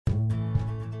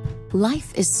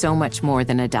Life is so much more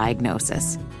than a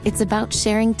diagnosis. It's about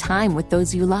sharing time with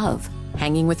those you love,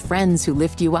 hanging with friends who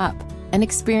lift you up, and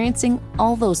experiencing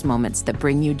all those moments that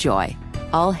bring you joy.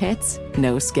 All hits,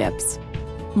 no skips.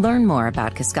 Learn more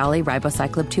about Kisqali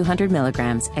Ribociclib 200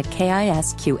 milligrams at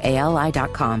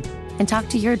KISQALI.com and talk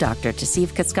to your doctor to see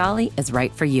if Kisqali is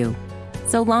right for you.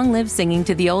 So long live singing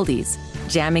to the oldies,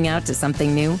 jamming out to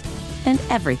something new, and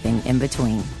everything in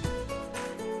between.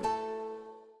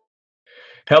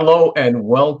 Hello and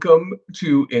welcome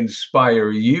to Inspire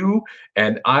You.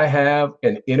 And I have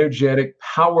an energetic,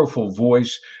 powerful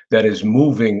voice that is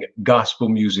moving gospel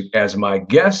music as my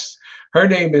guest. Her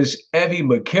name is Evie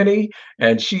McKinney,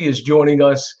 and she is joining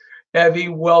us. Evie,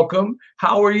 welcome.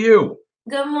 How are you?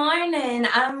 Good morning.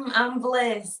 I'm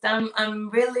blessed. I'm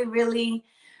really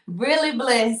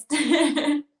blessed.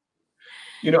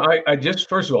 I just,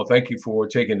 first of all, thank you for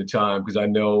taking the time because I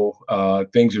know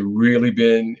things have really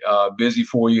been busy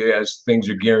for you as things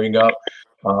are gearing up.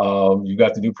 You've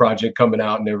got the new project coming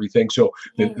out and everything. So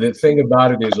the thing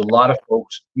about it is a lot of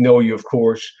folks know you, of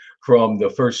course, from the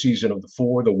first season of The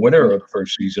Four, the winner of the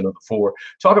first season of The Four.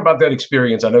 Talk about that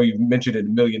experience. I know you've mentioned it a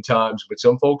million times, but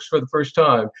some folks for the first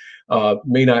time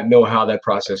may not know how that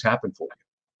process happened for you.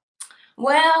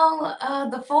 Well,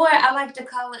 The Four, I like to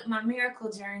call it my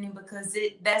miracle journey because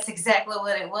that's exactly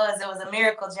what it was. It was a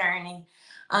miracle journey.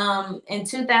 In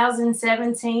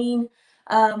 2017,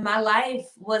 my life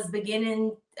was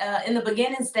beginning in the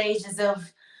beginning stages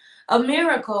of a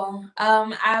miracle.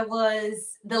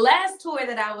 The last tour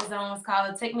that I was on was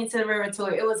called Take Me to the River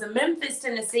Tour. It was a Memphis,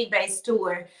 Tennessee based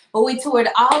tour, but we toured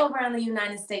all around the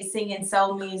United States singing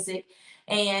soul music.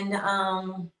 And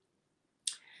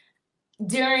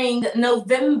during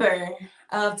November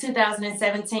of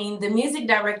 2017, the music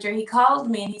director, he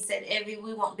called me and he said, Evie,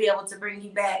 we won't be able to bring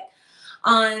you back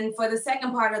on for the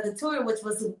second part of the tour, which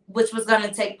was going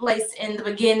to take place in the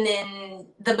beginning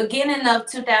of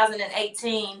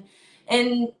 2018.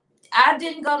 And I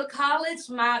didn't go to college.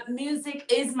 My music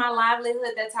is my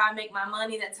livelihood. That's how I make my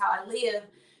money. That's how I live.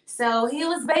 So he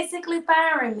was basically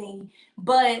firing me,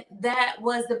 but that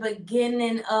was the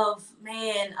beginning of,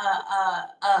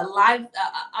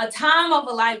 a time of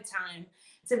a lifetime,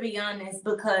 to be honest,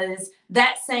 because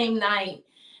that same night,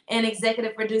 an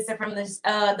executive producer from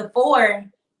the Four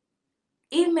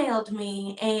emailed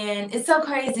me, and it's so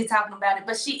crazy talking about it,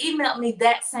 but she emailed me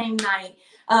that same night.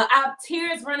 I have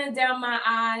tears running down my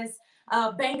eyes.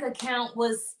 Bank account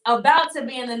was about to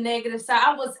be in the negative, so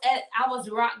I was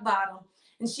rock bottom.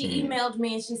 And she emailed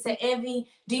me and she said, Evie,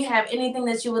 do you have anything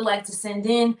that you would like to send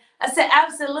in? I said,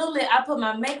 absolutely. I put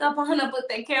my makeup on, I put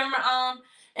the camera on,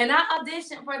 and I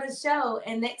auditioned for the show.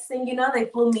 And next thing you know, they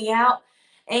flew me out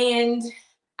and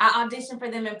I auditioned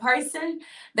for them in person.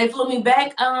 They flew me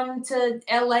back to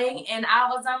LA and I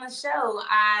was on the show.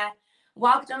 I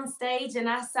walked on stage and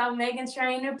I saw Meghan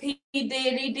Trainor, P.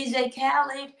 Diddy, DJ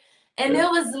Khaled. And it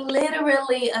was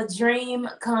literally a dream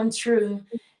come true.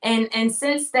 And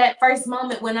since that first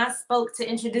moment when I spoke to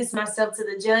introduce myself to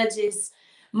the judges,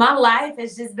 my life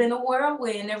has just been a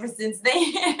whirlwind ever since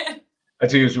then. I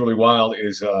tell you, what's really wild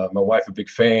is my wife, a big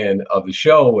fan of the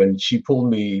show, and she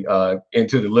pulled me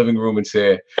into the living room and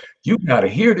said, "You got to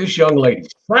hear this young lady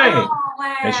sing." Oh,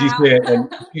 wow. And she said,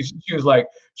 and she was like,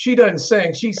 "She doesn't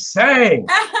sing, she sang."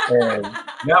 And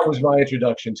that was my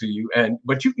introduction to you.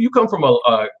 But you come from a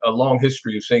long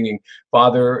history of singing.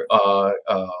 Father, a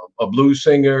blues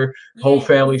singer, whole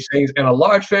family sings, and a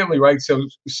large family, right? So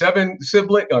 7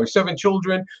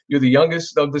 children. You're the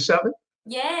youngest of the 7.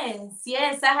 Yes.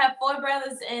 I have 4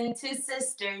 brothers and 2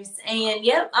 sisters, and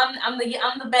yep, I'm the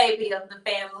baby of the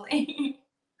family.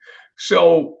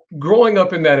 So growing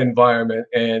up in that environment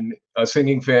and a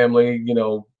singing family,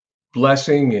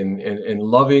 blessing and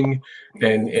loving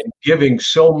and giving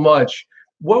so much,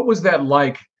 what was that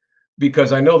like?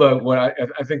 Because I know that when I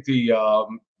think the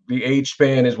age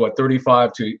span is what,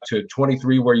 35 to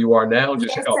 23 where you are now.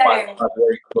 Just Yes, by sir.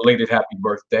 very belated happy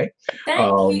birthday.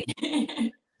 Thank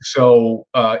you. So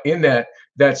in that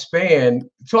span,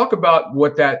 talk about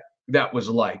what that was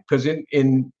like. Because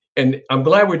and I'm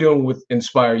glad we're doing with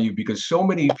Inspire You, because so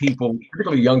many people,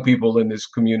 particularly young people in this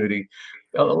community,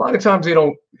 a lot of times they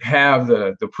don't have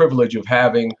the privilege of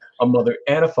having a mother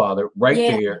and a father right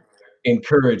there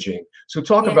encouraging. So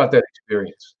talk about that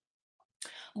experience.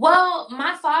 Well,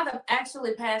 my father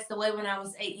actually passed away when I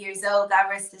was 8 years old. God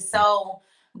rest his soul.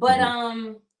 But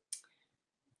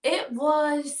it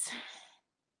was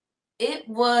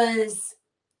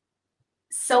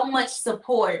so much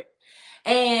support,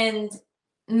 and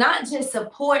not just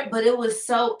support, but it was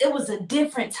a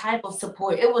different type of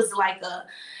support. It was like a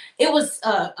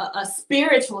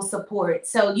spiritual support.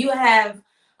 So you have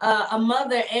a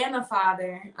mother and a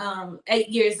father, 8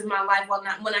 years of my life, well,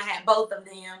 not when I had both of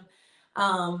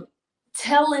them,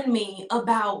 telling me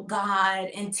about God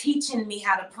and teaching me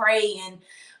how to pray,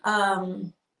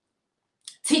 and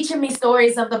teaching me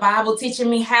stories of the Bible, teaching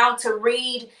me how to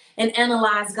read and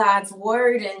analyze God's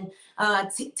word, and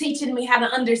teaching me how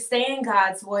to understand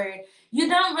God's word. You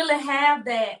don't really have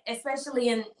that, especially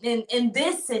in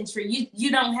this century.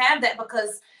 You don't have that,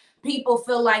 because people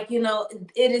feel like, you know,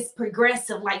 it is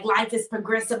progressive, like life is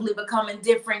progressively becoming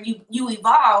different. You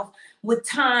evolve with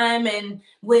time and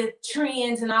with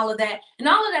trends and all of that. And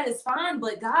all of that is fine,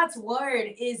 but God's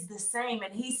word is the same.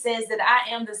 And he says that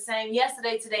I am the same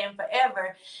yesterday, today, and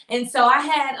forever. And so I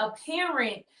had a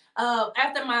parent,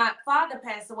 after my father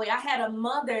passed away, I had a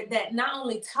mother that not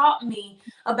only taught me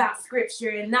about scripture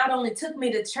and not only took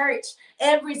me to church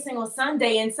every single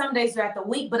Sunday and some days throughout the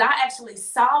week, but I actually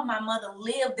saw my mother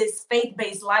live this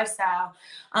faith-based lifestyle.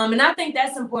 And I think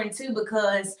that's important too,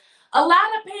 because a lot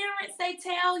of parents, they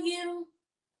tell you,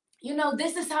 you know,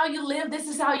 this is how you live, this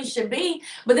is how you should be.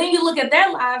 But then you look at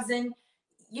their lives and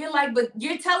you're like, but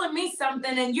you're telling me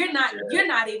something and you're not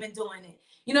even doing it.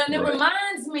 You know, and it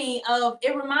reminds me of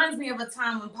a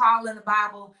time when Paul in the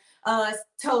Bible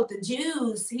told the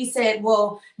Jews, he said,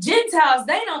 well, Gentiles,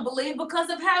 they don't believe because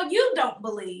of how you don't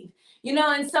believe. You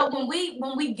know, and so when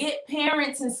we get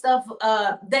parents and stuff,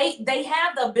 they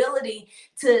have the ability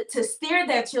to steer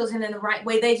their children in the right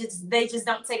way. They just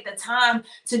don't take the time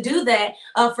to do that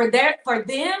for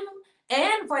them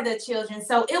and for their children.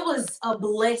 So it was a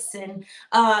blessing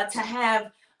to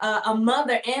have a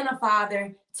mother and a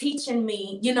father teaching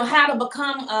me, you know, how to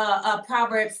become a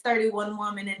Proverbs 31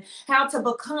 woman, and how to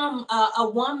become a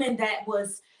woman that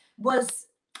was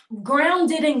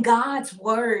grounded in God's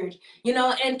word, you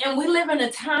know. And we live in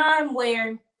a time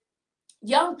where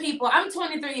young people, I'm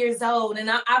 23 years old, and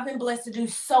I've been blessed to do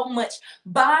so much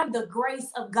by the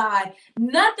grace of God.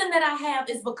 Nothing that I have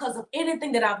is because of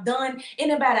anything that I've done,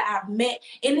 anybody I've met,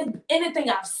 anything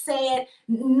I've said,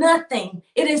 nothing.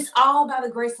 It is all by the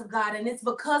grace of God. And it's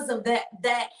because of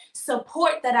that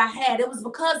support that I had. It was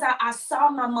because I saw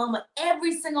my mama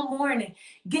every single morning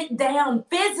get down,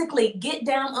 physically get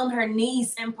down on her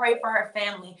knees and pray for her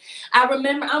family.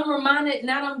 I'm reminded,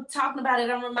 now that I'm talking about it,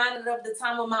 I'm reminded of the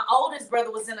time when my oldest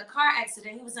brother was in a car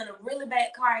accident. He was in a really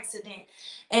bad car accident.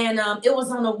 And it was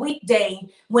on a weekday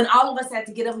when all of us had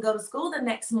to get up and go to school the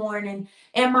next morning.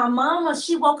 And my mama,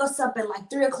 she woke us up at like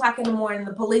 3 o'clock in the morning.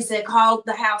 The police had called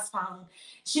the house phone.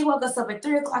 She woke us up at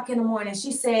 3 o'clock in the morning.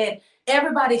 She said,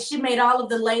 everybody, she made all of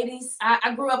the ladies.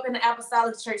 I grew up in the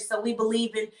apostolic church, so we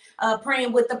believe in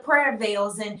praying with the prayer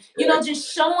veils, and, you know,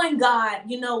 just showing God,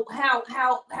 you know,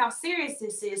 how serious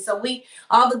this is. So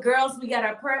all the girls, we got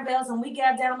our prayer veils, and we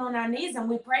got down on our knees and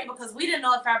we prayed, because we didn't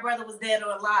know if our brother was dead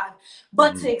or alive.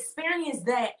 But to experience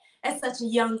that at such a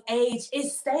young age,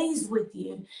 it stays with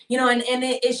you, you know, and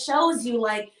it shows you,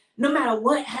 like, no matter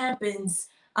what happens,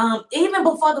 even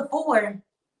before the 4,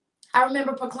 I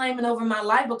remember proclaiming over my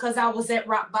life, because I was at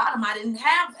rock bottom. I didn't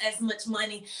have as much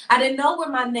money. I didn't know where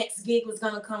my next gig was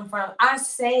going to come from. I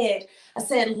said,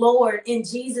 Lord, in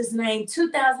Jesus' name,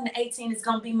 2018 is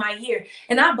going to be my year.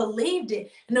 And I believed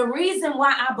it. And the reason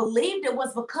why I believed it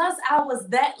was because I was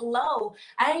that low.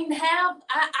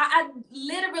 I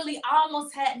literally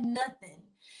almost had nothing.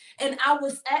 And I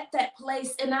was at that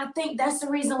place. And I think that's the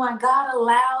reason why God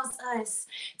allows us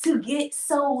to get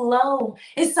so low.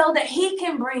 It's so that he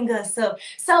can bring us up.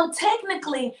 So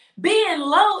technically, being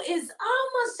low is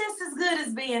almost just as good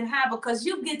as being high, because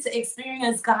you get to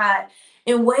experience God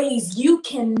in ways you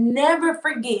can never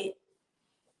forget.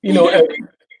 You know,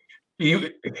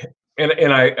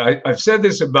 I've said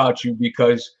this about you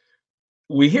because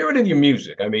we hear it in your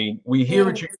music. I mean, we hear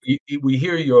it. We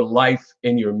hear your life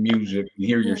in your music. We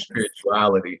hear your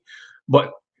spirituality,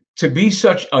 but to be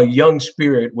such a young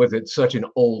spirit with such an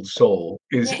old soul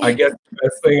is, I guess, the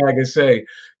best thing I can say.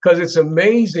 Because it's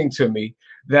amazing to me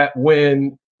that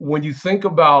when you think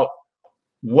about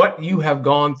what you have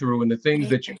gone through and the things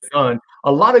that you've done,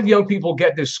 a lot of young people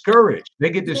get discouraged.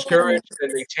 They get discouraged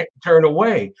and they turn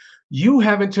away. You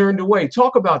haven't turned away.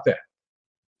 Talk about that.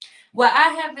 Well, I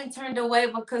haven't turned away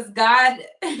because God,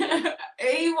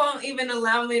 he won't even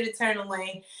allow me to turn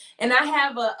away. And I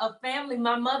have a family,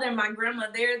 my mother and my grandma,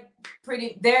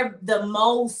 they're the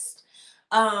most,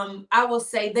 I will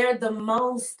say they're the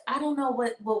most, I don't know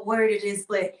what word it is,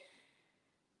 but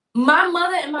my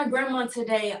mother and my grandma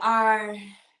today are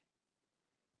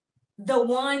the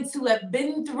ones who have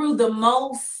been through the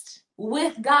most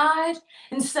with God.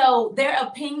 And so their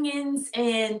opinions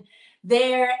and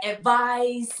their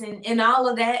advice and all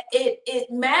of that, it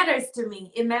matters to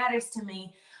me. It matters to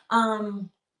me.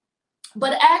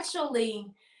 But actually,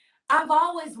 I've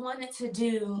always wanted to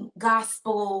do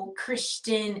gospel,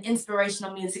 Christian,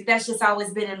 inspirational music. That's just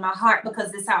always been in my heart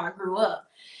because that's how I grew up.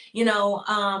 You know,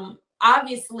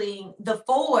 obviously the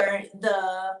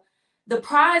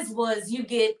prize was you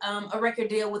get a record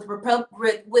deal with Republic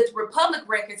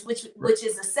Records, which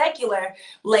is a secular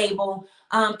label.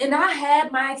 And I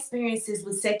had my experiences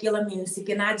with secular music,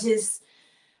 and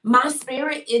my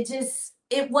spirit,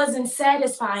 it wasn't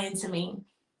satisfying to me.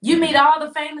 You meet all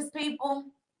the famous people,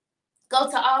 go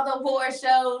to all the award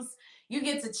shows, you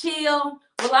get to chill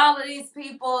with all of these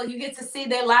people, you get to see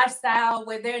their lifestyle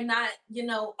where they're not,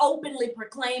 openly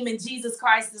proclaiming Jesus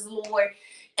Christ as Lord.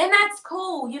 And that's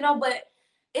cool, but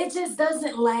it just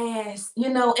doesn't last,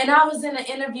 And I was in an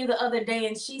interview the other day,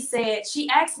 and she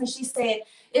asked me,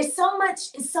 it's so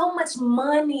much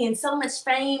money and so much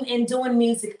fame in doing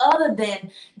music other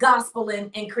than gospel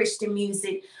and Christian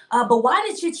music. But why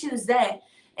did you choose that?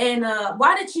 And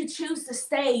why did you choose to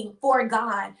stay for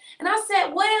God? And I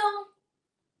said, well,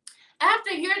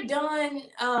 after you're done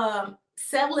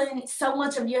selling so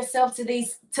much of yourself to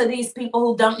these people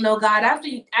who don't know God,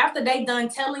 after they done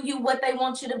telling you what they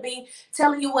want you to be,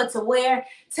 telling you what to wear,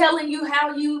 telling you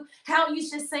how you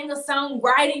should sing a song,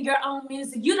 writing your own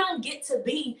music, you don't get to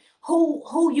be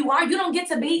who you are. You don't get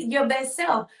to be your best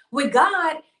self. With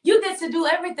God, you get to do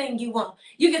everything you want.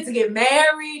 You get to get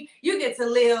married. You get to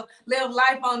live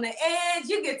life on the edge.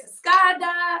 You get to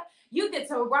skydive. You get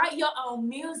to write your own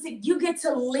music. You get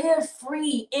to live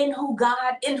free in who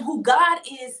God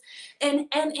is, and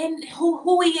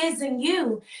who He is in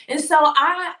you. And so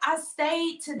I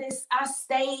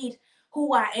stayed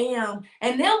who I am,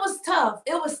 and it was tough.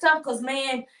 It was tough because,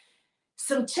 man,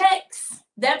 some checks,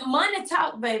 that money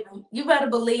talk, baby. You better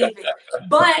believe it.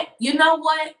 But you know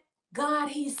what? God,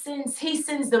 He sends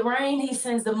the rain, He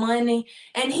sends the money,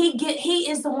 and He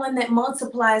is the one that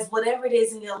multiplies whatever it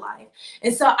is in your life.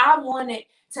 And so I wanted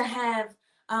to have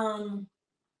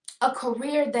a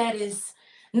career that is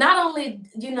not only,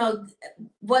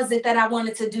 was it that I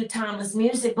wanted to do timeless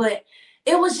music, but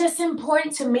it was just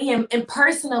important to me and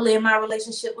personally in my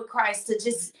relationship with Christ to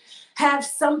just have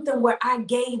something where I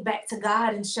gave back to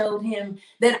God and showed Him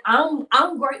that I'm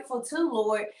grateful too,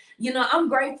 Lord. I'm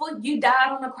grateful you died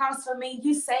on the cross for me.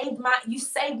 You saved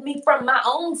me from my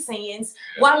own sins.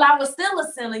 While I was still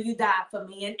a sinner, you died for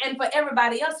me. And for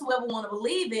everybody else, whoever want to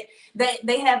believe it, that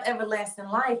they have everlasting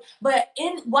life. But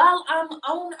while I'm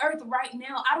on earth right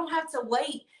now, I don't have to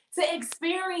wait to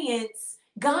experience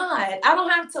God. I don't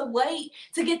have to wait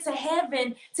to get to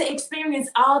heaven to experience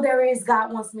all there is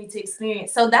God wants me to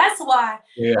experience. So that's why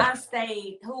I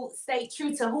stayed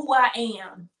true to who I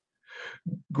am.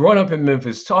 Growing up in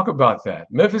Memphis, talk about that.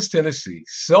 Memphis, Tennessee.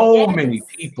 So many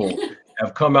people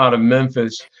have come out of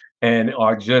Memphis and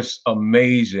are just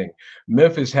amazing.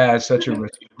 Memphis has such a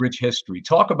rich history.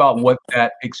 Talk about what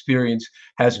that experience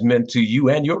has meant to you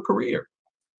and your career.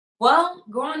 Well,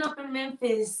 growing up in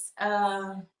Memphis,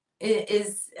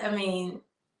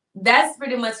 that's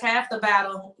pretty much half the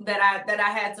battle that I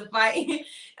had to fight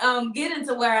getting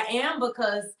to where I am,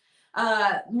 because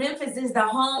Memphis is the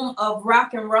home of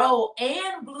rock and roll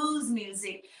and blues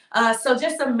music. So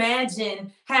just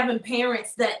imagine having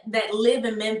parents that live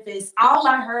in Memphis. All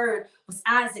I heard was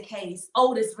Isaac Hayes,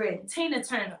 Otis Redding, Tina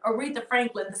Turner, Aretha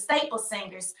Franklin, the Staple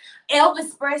Singers,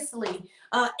 Elvis Presley,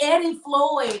 Eddie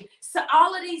Floyd. So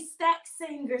all of these stack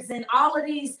singers and all of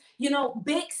these,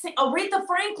 Aretha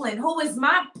Franklin, who is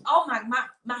my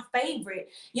favorite,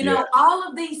 all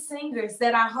of these singers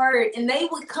that I heard, and they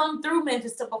would come through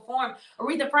Memphis to perform.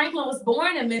 Aretha Franklin was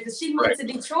born in Memphis. She moved to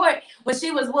Detroit when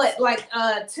she was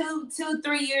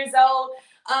 2-3 years old.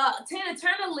 Tina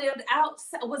Turner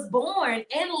was born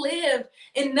and lived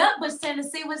in Nutbush,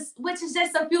 Tennessee, which is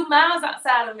just a few miles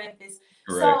outside of Memphis.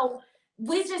 Right. So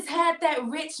we just had that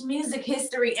rich music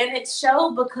history, and it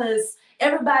showed because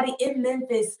everybody in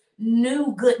Memphis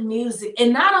knew good music.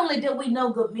 And not only did we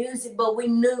know good music, but we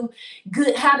knew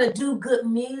how to do good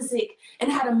music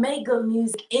and how to make good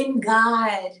music in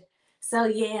God. So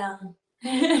yeah.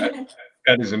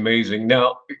 That is amazing.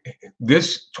 Now,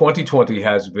 this 2020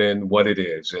 has been what it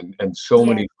is, and so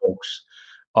many folks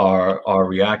are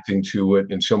reacting to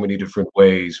it in so many different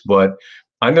ways. But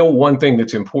I know one thing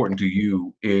that's important to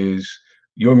you is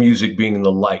your music being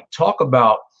the light. Talk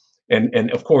about,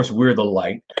 and of course we're the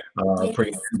light,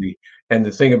 and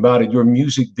the thing about it, your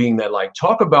music being that light.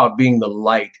 Talk about being the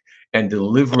light and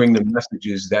delivering the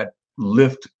messages that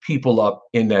lift people up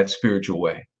in that spiritual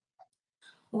way.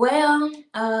 Well,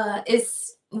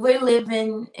 we're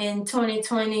living in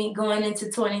 2020, going into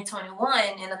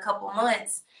 2021 in a couple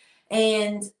months.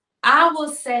 And I will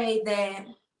say that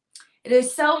It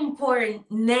is so important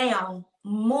now,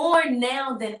 more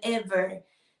now than ever,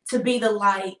 to be the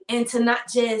light and to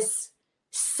not just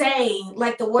say,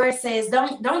 like the word says,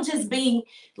 don't just be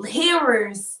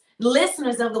hearers,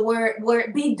 listeners of the word,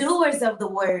 be doers of the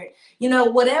word. You know,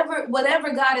 whatever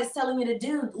God is telling you to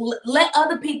do, let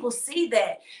other people see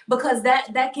that, because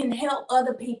that can help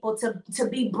other people to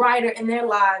be brighter in their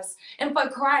lives and for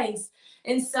Christ.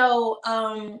 And so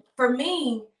for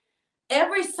me,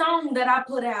 every song that I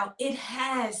put out, it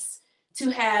has to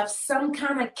have some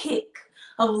kind of kick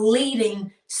of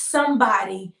leading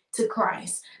somebody to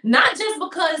Christ. Not just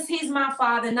because he's my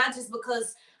father, not just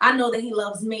because I know that he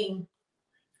loves me,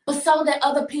 but so that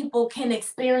other people can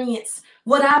experience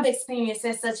what I've experienced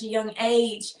at such a young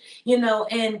age, you know.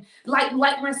 And like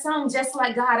my song, Just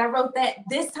Like God, I wrote that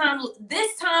this time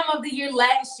of the year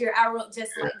last year. I wrote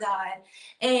Just Like God.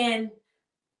 And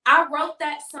I wrote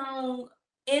that song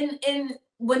in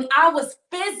when I was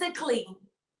physically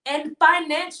and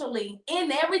financially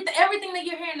in everything that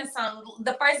you're hearing in the song.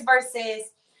 The first verse says,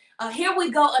 here we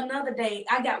go another day.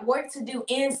 I got work to do,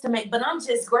 ends to make, but I'm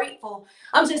just grateful.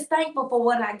 I'm just thankful for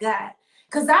what I got.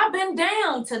 Because I've been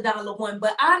down to $1,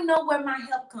 but I know where my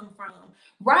help come from.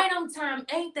 Right on time.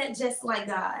 Ain't that just like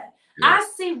God? Yeah. I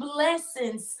see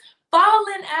blessings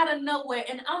falling out of nowhere,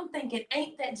 and I'm thinking,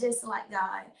 ain't that just like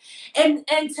God? And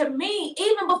to me,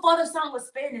 even before the song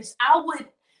was finished,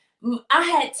 I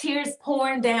had tears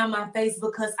pouring down my face,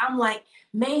 because I'm like,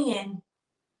 man,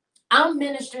 I'm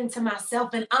ministering to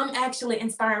myself, and I'm actually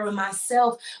inspiring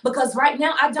myself, because right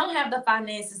now I don't have the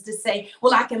finances to say,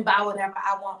 well, I can buy whatever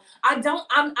I want.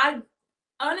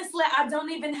 Honestly, I don't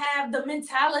even have the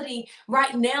mentality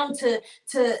right now to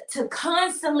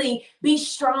constantly be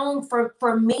strong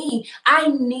for me. I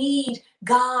need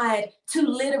God to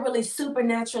literally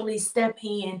supernaturally step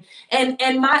in.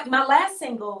 And my last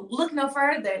single, Look No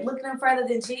Further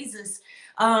Than Jesus.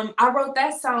 I wrote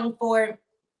that song for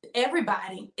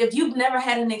everybody. If you've never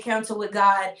had an encounter with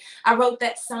God, I wrote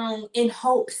that song in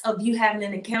hopes of you having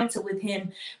an encounter with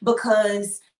him,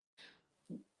 because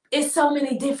it's so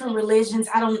many different religions.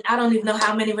 I don't even know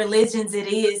how many religions it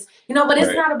is, you know, but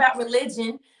it's not about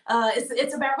religion.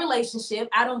 It's about relationship.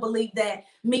 I don't believe that,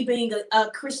 me being a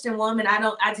Christian woman,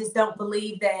 I just don't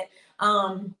believe that.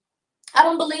 I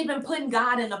don't believe in putting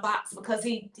God in a box, because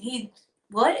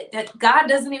that God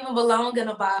doesn't even belong in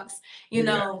a box. You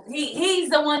know, he's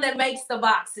the one that makes the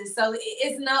boxes. So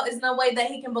it's no way that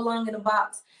he can belong in a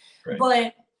box. Right.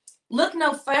 But look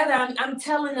no further. I'm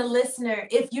telling the listener,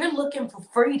 if you're looking for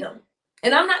freedom,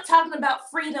 and I'm not talking about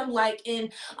freedom like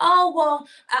in, oh, well,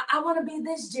 I want to be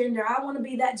this gender, I want to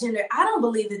be that gender. I don't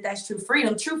believe that that's true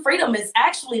freedom. True freedom is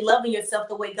actually loving yourself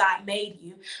the way God made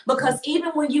you. Because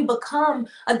even when you become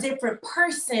a different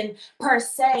person per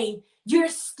se, you're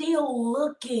still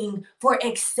looking for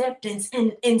acceptance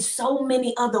in so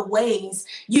many other ways.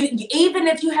 You even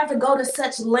if you have to go to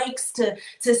such lengths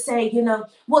to say, you know,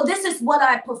 well, this is what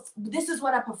I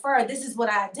prefer, this is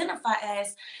what I identify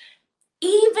as.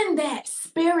 Even that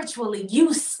spiritually,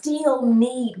 you still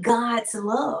need God's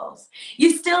love.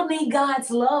 You still need God's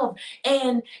love,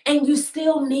 and you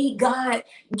still need God.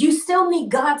 You still need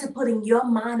God to put in your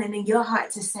mind and in your heart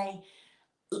to say,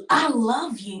 I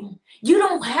love you. You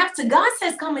don't have to. God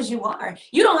says, come as you are.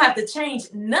 You don't have to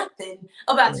change nothing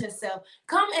about yourself.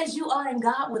 Come as you are, and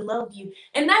God will love you.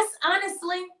 And that's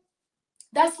honestly,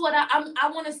 that's what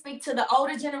I want to speak to the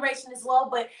older generation as well.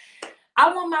 But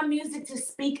I want my music to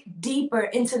speak deeper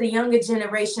into the younger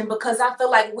generation, because I feel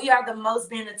like we are the most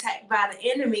being attacked by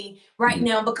the enemy right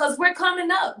now, because we're coming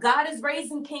up. God is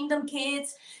raising kingdom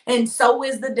kids, and so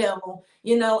is the devil,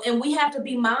 you know, and we have to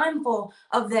be mindful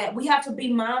of that. We have to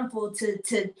be mindful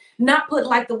to not put,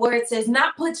 like the word says,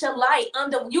 not put your light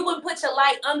under, you wouldn't put your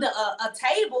light under a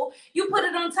table. You put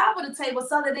it on top of the table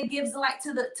so that it gives light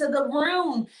to the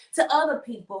room, to other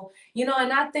people, you know.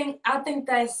 And I think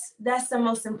that's the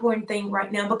most important thing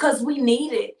right now, because we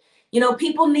need it. You know,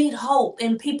 people need hope,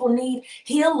 and people need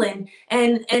healing,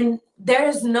 and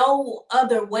there's no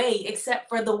other way except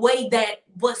for the way that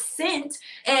was sent,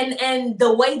 and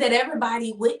the way that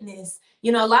everybody witnessed.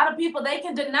 You know, a lot of people, they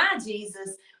can deny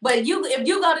Jesus, but if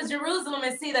you go to Jerusalem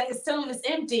and see that his tomb is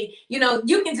empty, you know,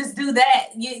 you can just do that.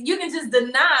 You can just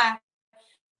deny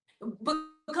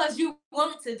because you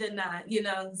want to deny, you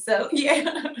know. So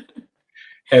yeah.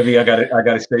 Evie, I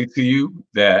gotta say to you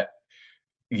that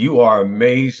you are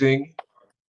amazing,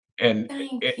 and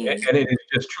it is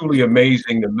just truly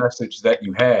amazing, the message that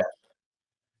you have.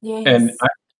 Yes. And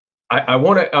I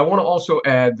want to also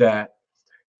add that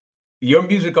your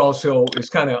music also is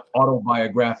kind of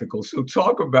autobiographical. So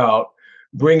talk about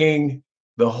bringing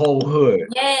The Whole Hood,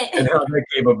 Yeah. and how that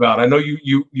came about. I know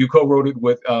you co-wrote it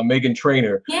with Megan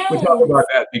Trainor. We talk Yes. about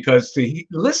that because to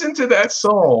listen to that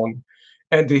song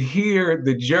and to hear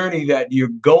the journey that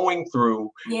you're going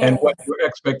through and Yes. what your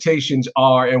expectations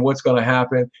are and what's going to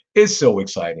happen is so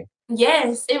exciting.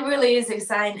 Yes, it really is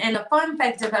exciting. And the fun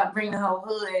fact about Bring the Whole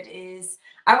Hood is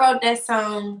I wrote that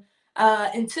song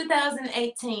in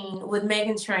 2018 with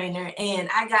Megan Trainor, and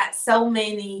I got so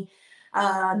many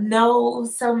no,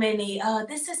 so many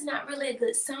this is not really a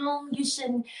good song. You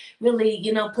shouldn't really,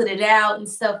 put it out and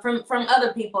stuff from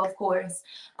other people, of course.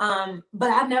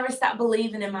 But I never stopped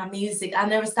believing in my music. I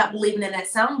never stopped believing in that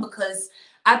song because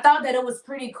I thought that it was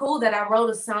pretty cool that I wrote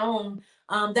a song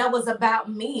that was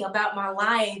about me, about my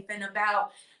life, and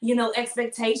about,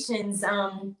 expectations.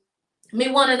 Me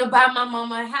wanting to buy my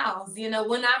mama a house, when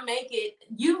I make it,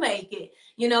 you make it,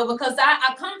 because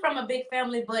I come from a big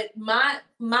family, but my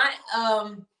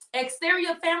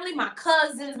exterior family, my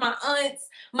cousins, my aunts,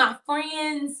 my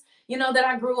friends, that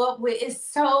I grew up with is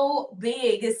so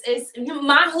big. It's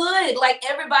my hood, like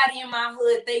everybody in my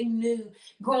hood, they knew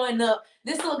growing up.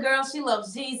 This little girl, she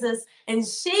loves Jesus, and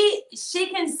she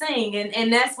can sing,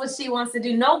 and that's what she wants to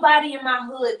do. Nobody in my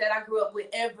hood that I grew up with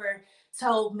ever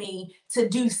told me to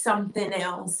do something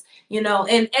else, and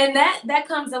that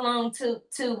comes along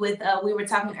too with we were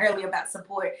talking earlier about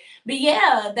support. But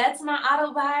yeah, that's my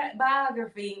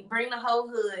autobiography, Bring the Whole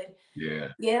Hood.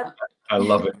 Yeah. I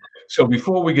love it. So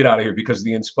before we get out of here, because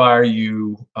the Inspire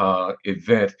You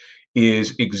event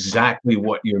is exactly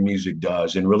what your music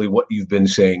does, and really what you've been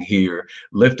saying here,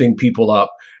 lifting people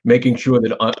up, making sure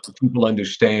that people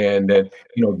understand that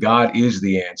God is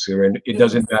the answer, and it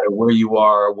doesn't matter where you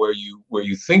are, where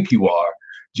you think you are.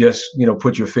 Just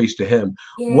put your face to Him.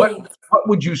 What Yes. what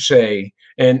would you say?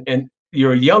 And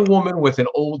you're a young woman with an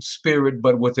old spirit,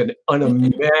 but with an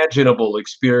unimaginable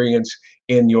experience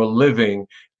in your living,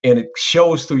 and it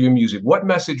shows through your music. What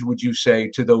message would you say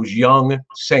to those young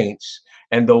saints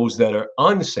and those that are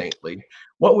unsaintly?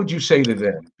 What would you say to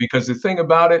them? Because the thing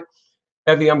about it,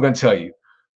 Evie, I'm going to tell you,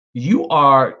 you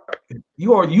are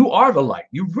the light.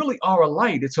 You really are a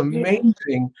light. It's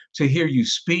amazing to hear you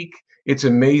speak. It's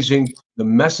amazing the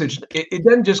message. It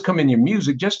doesn't just come in your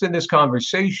music. Just in this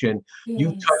conversation, you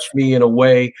touch me in a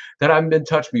way that I haven't been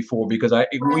touched before. Because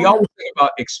we always think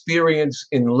about experience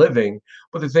in living,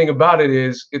 but the thing about it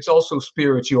is, it's also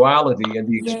spirituality and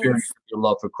the experience of your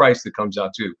love for Christ that comes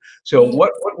out too. So,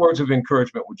 what words of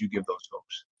encouragement would you give those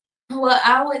folks? Well,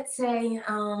 I would say,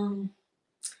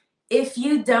 if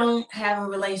you don't have a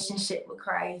relationship with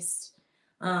Christ,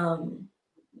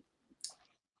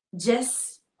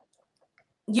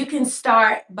 you can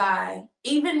start by,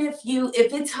 even if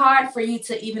it's hard for you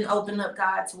to even open up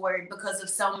God's word because of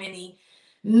so many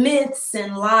myths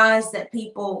and lies that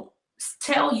people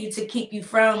tell you to keep you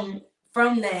from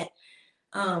that.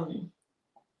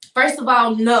 First of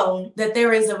all, know that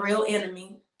there is a real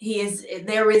enemy.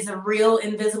 There is a real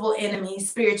invisible enemy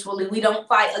spiritually. We don't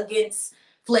fight against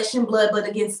flesh and blood, but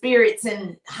against spirits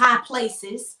in high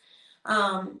places.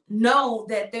 Know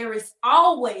that there is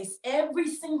always, every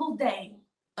single day,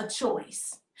 a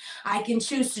choice. I can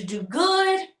choose to do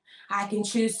good. I can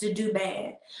choose to do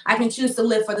bad. I can choose to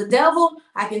live for the devil.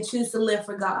 I can choose to live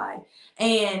for God.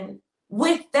 And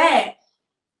with that,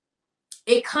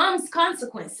 it comes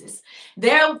consequences.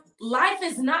 Life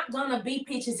is not gonna be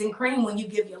peaches and cream when you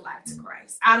give your life to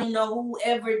Christ. I don't know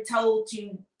whoever told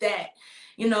you that.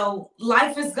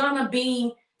 Life is gonna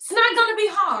be. It's not gonna be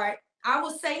hard. I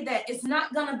will say that it's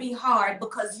not gonna be hard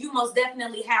because you most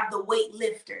definitely have the weight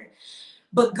lifter.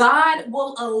 But God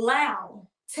will allow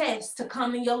tests to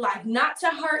come in your life, not to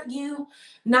hurt you,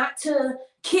 not to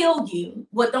kill you.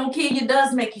 What don't kill you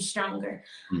does make you stronger.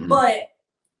 Mm-hmm. But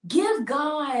give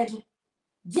God.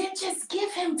 Just give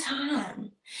Him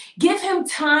time. Give Him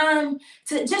time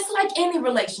to, just like any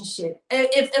relationship.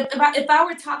 If I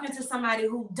were talking to somebody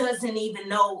who doesn't even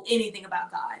know anything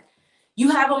about God,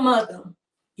 you have a mother,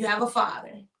 you have a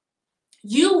father.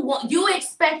 You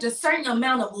expect a certain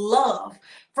amount of love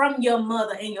from your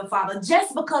mother and your father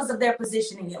just because of their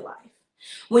position in your life.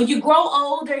 When you grow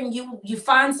older and you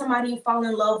find somebody you fall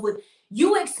in love with,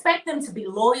 you expect them to be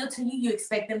loyal to you. You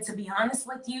expect them to be honest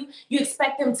with you. You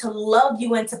expect them to love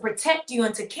you and to protect you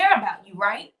and to care about you,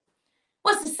 right?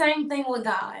 What's the same thing with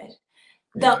God?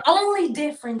 The only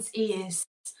difference is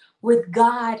with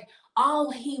God,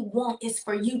 all He wants is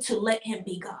for you to let Him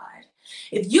be God.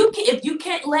 If you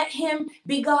can't let Him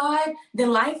be God,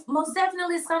 then life most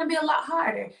definitely is going to be a lot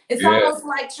harder. It's almost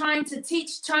like trying to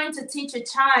teach a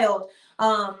child,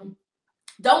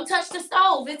 don't touch the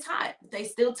stove. It's hot. They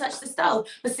still touch the stove.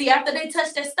 But see, after they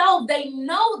touch the stove, they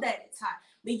know that it's hot.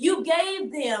 but you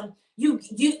gave them, you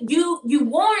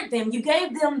warned them, you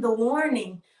gave them the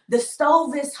warning. The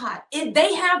stove is hot.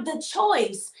 They have the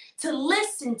choice to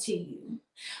listen to you.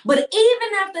 But even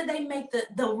after they make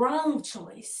the wrong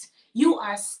choice, you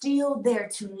are still there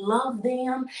to love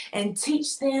them and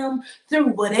teach them through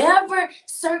whatever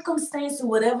circumstance or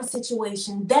whatever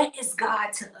situation. That is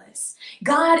God to us.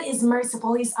 God is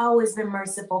merciful. He's always been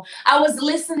merciful. I was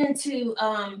listening to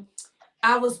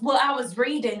I was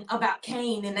reading about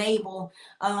Cain and Abel,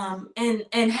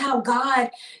 and how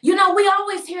God, we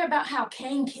always hear about how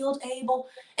Cain killed Abel,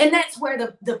 and that's where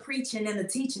the preaching and the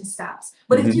teaching stops.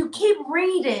 But if you keep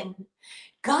reading,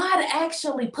 God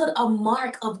actually put a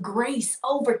mark of grace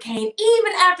over Cain,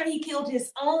 even after he killed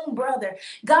his own brother.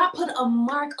 God put a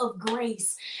mark of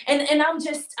grace, and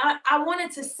I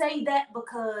wanted to say that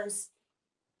because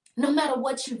no matter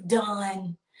what you've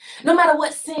done, no matter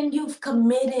what sin you've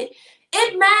committed,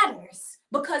 it matters,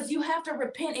 because you have to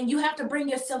repent and you have to bring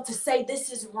yourself to say this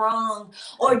is wrong,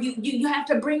 or you have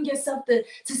to bring yourself to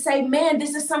say, man,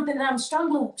 this is something that I'm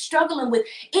struggling with.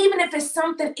 Even if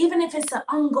it's an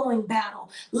ongoing battle,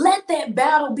 let that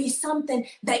battle be something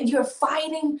that you're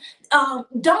fighting.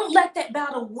 Don't let that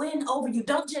battle win over you.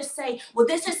 Don't just say, well,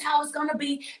 this is how it's gonna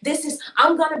be.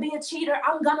 I'm gonna be a cheater,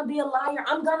 I'm gonna be a liar,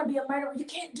 I'm gonna be a murderer. You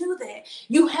can't do that.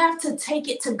 You have to take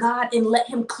it to God and let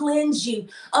him cleanse you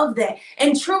of that.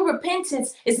 And true repentance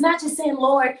is not just saying,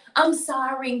 Lord, I'm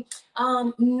sorry,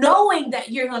 knowing that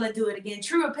you're going to do it again.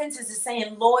 True repentance is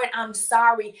saying, Lord, I'm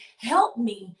sorry. Help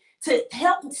me to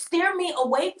steer me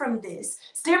away from this.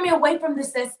 Steer me away from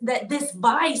this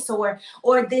vice or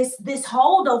this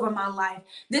hold over my life.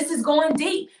 This is going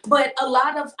deep. But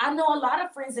I know a lot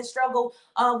of friends that struggle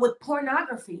with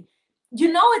pornography.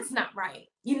 It's not right.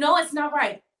 It's not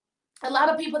right. A lot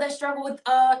of people that struggle with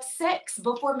sex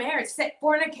before marriage,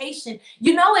 fornication,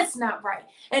 it's not right.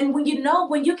 And when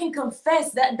you can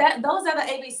confess that those are the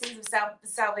ABCs of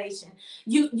salvation.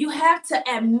 You have to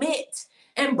admit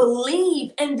and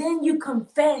believe, and then you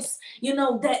confess,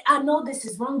 that I know this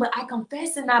is wrong, but I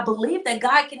confess and I believe that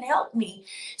God can help me.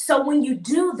 So when you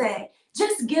do that,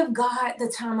 just give God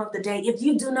the time of the day. If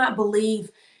you do not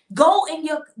believe, go in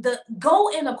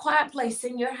a quiet place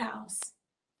in your house.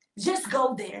 Just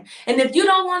go there. And if you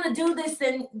don't want to do this,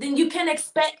 then you can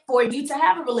expect for you to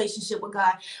have a relationship with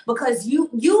God, because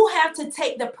you have to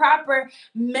take the proper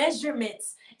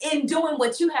measurements in doing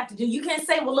what you have to do. You can't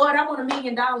say, well, Lord, I want $1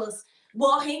 million.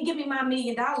 Well, he didn't give me my $1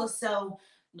 million, so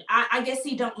I guess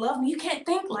he don't love me. You can't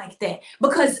think like that,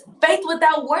 because faith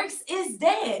without works is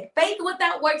dead. Faith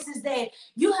without works is dead.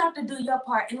 You have to do your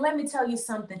part. And let me tell you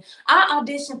something. I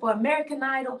auditioned for American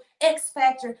Idol, X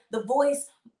Factor, The Voice.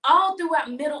 All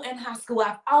throughout middle and high school,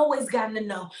 I've always gotten to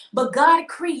know. But God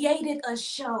created a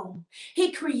show.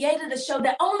 He created a show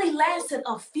that only lasted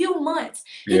a few months.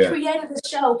 He created a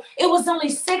show. It was only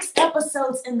 6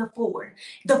 episodes in the 4.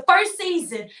 The first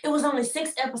season, it was only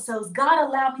 6 episodes. God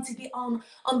allowed me to get on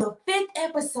the 5th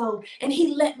episode, and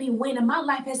he let me win. And my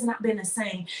life has not been the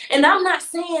same. And I'm not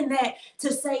saying that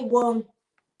to say, well,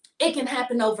 it can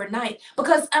happen overnight,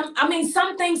 because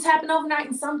some things happen overnight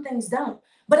and some things don't.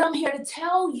 But I'm here to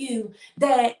tell you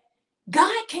that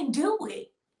God can do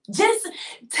it. Just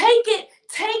take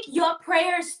your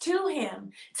prayers to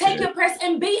him. Take your prayers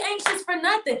and be anxious for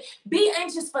nothing. Be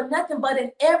anxious for nothing, but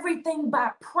in everything by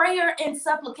prayer and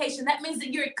supplication. That means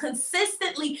that you're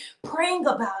consistently praying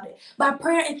about it. By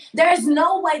prayer, there is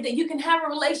no way that you can have a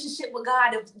relationship with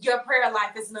God if your prayer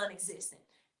life is non-existent.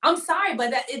 I'm sorry,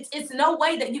 but it's no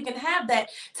way that you can have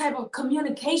that type of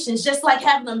communication. It's just like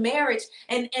having a marriage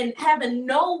and having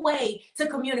no way to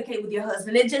communicate with your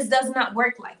husband. It just does not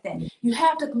work like that. You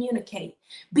have to communicate.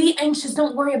 Be anxious.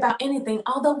 Don't worry about anything.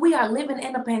 Although we are living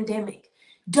in a pandemic,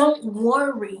 don't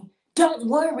worry. Don't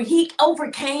worry. He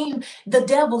overcame the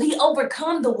devil. He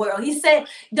overcome the world. He said,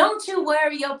 don't you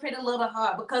worry your pretty little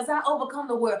heart, because I overcome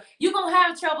the world. You're going to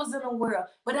have troubles in the world,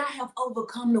 but I have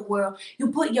overcome the world. You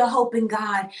put your hope in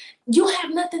God. You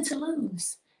have nothing to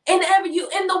lose. In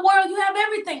the world, you have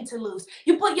everything to lose.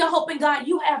 You put your hope in God.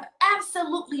 You have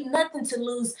absolutely nothing to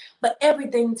lose, but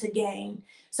everything to gain.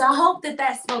 So I hope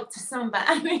that spoke to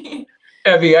somebody.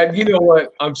 Evie, you know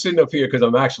what? I'm sitting up here because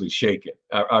I'm actually shaking.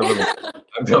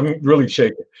 I'm really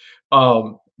shaking,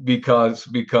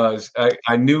 because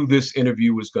I knew this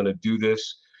interview was going to do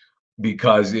this,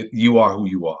 because you are who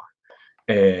you are,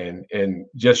 and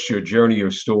just your journey,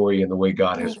 your story, and the way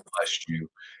God has blessed you.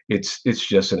 It's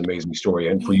just an amazing story,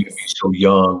 and for you to be so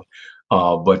young,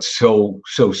 but so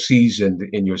seasoned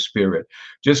in your spirit.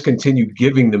 Just continue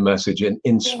giving the message and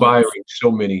inspiring so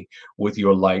many with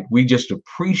your light. We just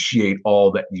appreciate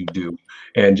all that you do,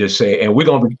 and just say, and we're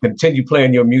going to continue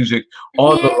playing your music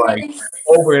on the light Yes.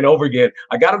 over and over again.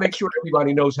 I got to make sure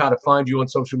everybody knows how to find you on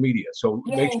social media. So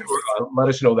make Yes. sure, let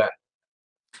us know that.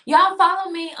 Y'all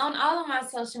follow me on all of my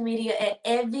social media at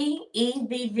Evvie,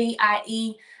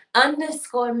 EVVIE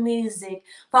 _music.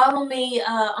 Follow me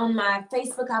on my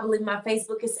Facebook. I believe my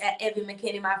Facebook is at Evvie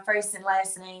McKinney, my first and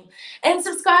last name. And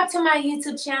subscribe to my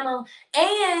YouTube channel.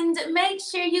 And make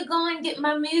sure you go and get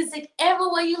my music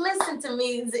everywhere you listen to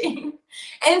music.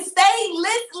 And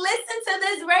listen to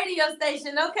this radio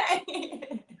station,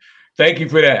 okay? Thank you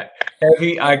for that.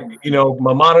 Evvie,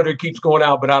 my monitor keeps going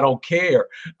out, but I don't care.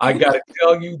 I got to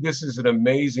tell you, this is an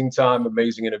amazing time,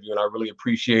 amazing interview, and I really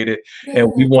appreciate it. And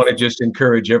we want to just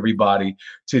encourage everybody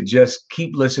to just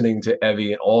keep listening to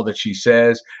Evvie and all that she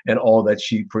says and all that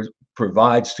she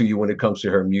provides to you when it comes to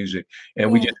her music.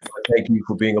 And we just want to thank you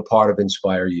for being a part of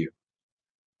Inspire You.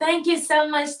 Thank you so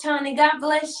much, Tony. God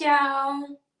bless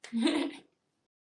y'all.